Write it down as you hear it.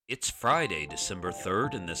It's Friday, December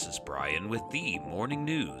 3rd, and this is Brian with the Morning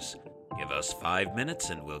News. Give us 5 minutes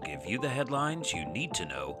and we'll give you the headlines you need to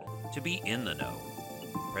know to be in the know.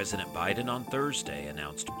 President Biden on Thursday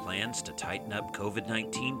announced plans to tighten up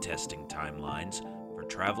COVID-19 testing timelines for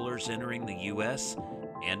travelers entering the U.S.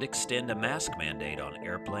 and extend a mask mandate on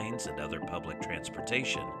airplanes and other public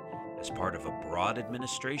transportation as part of a broad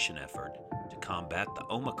administration effort to combat the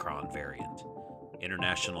Omicron variant.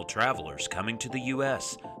 International travelers coming to the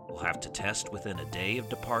U.S. will have to test within a day of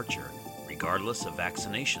departure, regardless of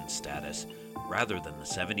vaccination status, rather than the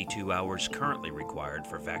 72 hours currently required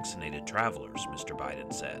for vaccinated travelers, Mr.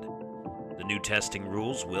 Biden said. The new testing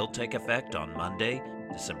rules will take effect on Monday,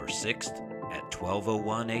 December 6th at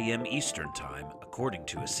 12:01 a.m. Eastern Time, according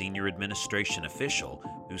to a senior administration official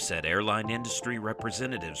who said airline industry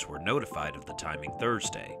representatives were notified of the timing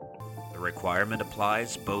Thursday. The requirement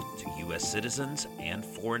applies both to U.S. citizens and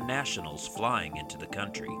foreign nationals flying into the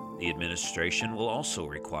country. The administration will also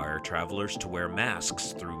require travelers to wear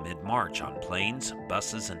masks through mid-March on planes,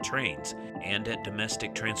 buses, and trains, and at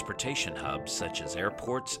domestic transportation hubs such as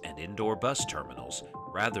airports and indoor bus terminals,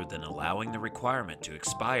 rather than allowing the requirement to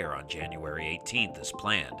expire on January 18th as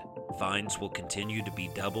planned. Fines will continue to be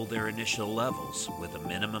double their initial levels, with a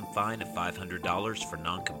minimum fine of $500 for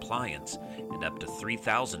noncompliance and up to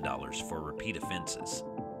 $3,000 for repeat offenses.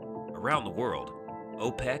 Around the world,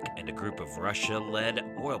 OPEC and a group of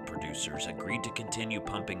Russia-led oil producers agreed to continue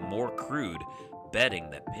pumping more crude, betting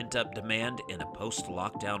that pent-up demand in a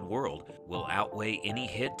post-lockdown world will outweigh any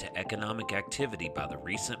hit to economic activity by the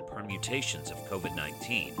recent permutations of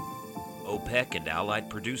COVID-19. OPEC and allied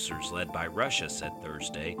producers led by Russia said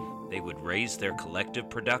Thursday they would raise their collective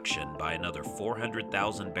production by another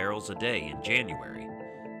 400,000 barrels a day in January.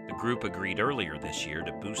 The group agreed earlier this year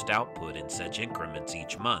to boost output in such increments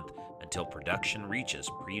each month until production reaches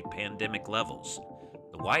pre-pandemic levels.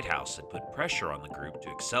 The White House had put pressure on the group to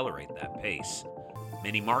accelerate that pace.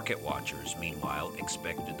 Many market watchers, meanwhile,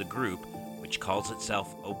 expected the group, which calls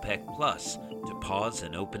itself OPEC Plus, to pause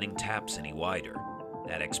in opening taps any wider.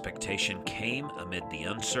 That expectation came amid the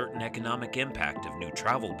uncertain economic impact of new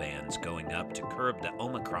travel bans going up to curb the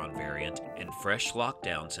Omicron variant and fresh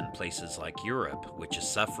lockdowns in places like Europe, which is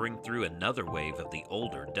suffering through another wave of the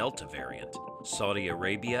older Delta variant. Saudi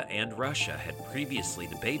Arabia and Russia had previously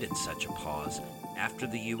debated such a pause after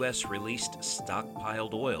the U.S. released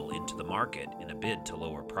stockpiled oil into the market in a bid to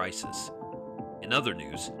lower prices. In other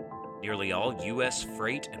news, nearly all U.S.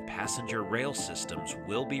 freight and passenger rail systems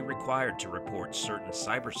will be required to report certain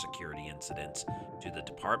cybersecurity incidents to the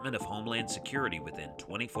Department of Homeland Security within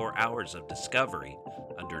 24 hours of discovery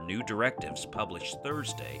under new directives published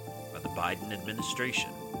Thursday by the Biden administration.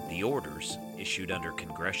 The orders, issued under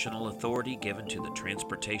congressional authority given to the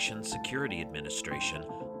Transportation Security Administration,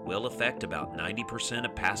 will affect about 90%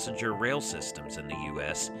 of passenger rail systems in the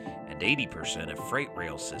U.S. and 80% of freight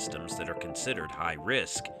rail systems that are considered high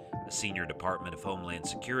risk, a senior Department of Homeland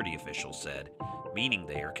Security official said, meaning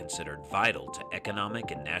they are considered vital to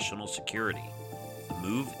economic and national security. The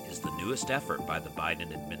move is the newest effort by the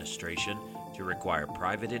Biden administration to require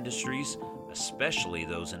private industries, especially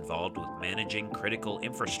those involved with managing critical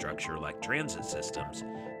infrastructure like transit systems,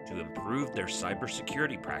 to improve their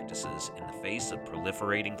cybersecurity practices in the face of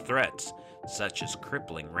proliferating threats, such as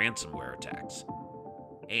crippling ransomware attacks.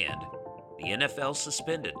 And the NFL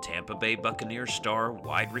suspended Tampa Bay Buccaneers star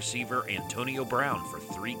wide receiver Antonio Brown for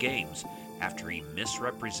 3 games after he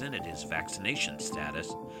misrepresented his vaccination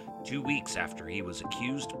status 2 weeks after he was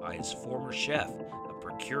accused by his former chef of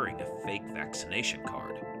procuring a fake vaccination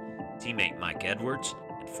card. Teammate Mike Edwards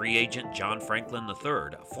and free agent John Franklin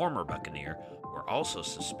III, a former Buccaneer, were also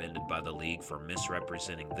suspended by the league for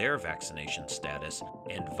misrepresenting their vaccination status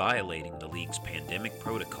and violating the league's pandemic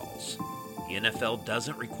protocols. The NFL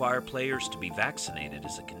doesn't require players to be vaccinated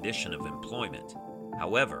as a condition of employment.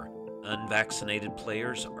 However, unvaccinated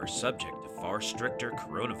players are subject to far stricter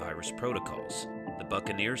coronavirus protocols. The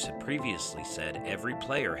Buccaneers had previously said every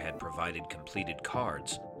player had provided completed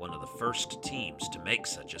cards, one of the first teams to make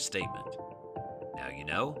such a statement. Now you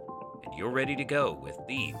know, and you're ready to go with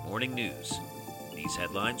the Morning News. These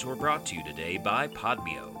headlines were brought to you today by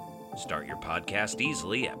Podmeo. Start your podcast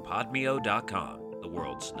easily at podmeo.com, the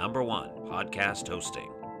world's #1 podcast hosting.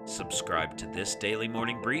 Subscribe to this daily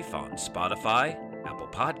morning brief on Spotify, Apple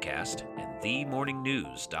Podcast, and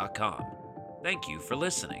themorningnews.com. Thank you for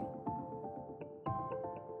listening.